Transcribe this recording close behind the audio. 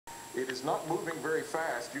It is not moving very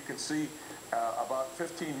fast. You can see about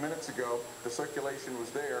 15 minutes ago the circulation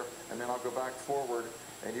was there, and then I'll go back forward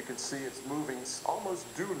and you can see it's moving almost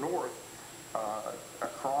due north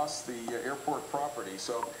across the airport property.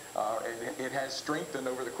 So it has strengthened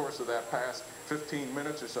over the course of that past 15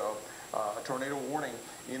 minutes or so. A tornado warning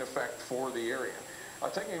in effect for the area.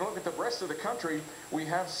 Taking a look at the rest of the country, we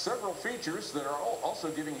have several features that are also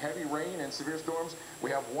giving heavy rain and severe storms. We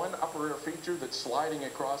have one upper air feature that's sliding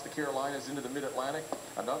across the Carolinas into the mid-Atlantic,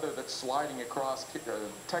 another that's sliding across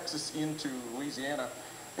Texas into Louisiana,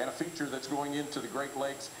 and a feature that's going into the Great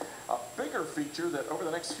Lakes. A bigger feature that over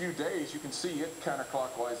the next few days, you can see it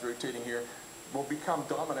counterclockwise rotating here, will become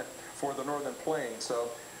dominant for the northern plains. So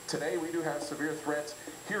today we do have severe threats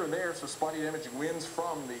here and there, so spotty damaging winds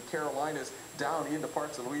from the Carolinas down into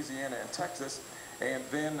parts of Louisiana and Texas, and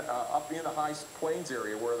then up in the high plains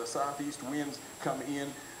area where the southeast winds come in.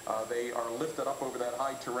 They are lifted up over that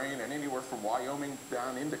high terrain and anywhere from Wyoming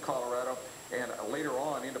down into Colorado and later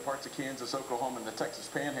on into parts of Kansas, Oklahoma, and the Texas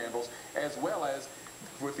panhandles, as well as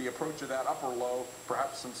with the approach of that upper low,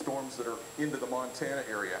 perhaps some storms that are into the Montana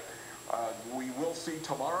area. We will see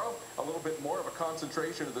tomorrow a little bit more of a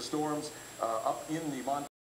concentration of the storms up in the Montana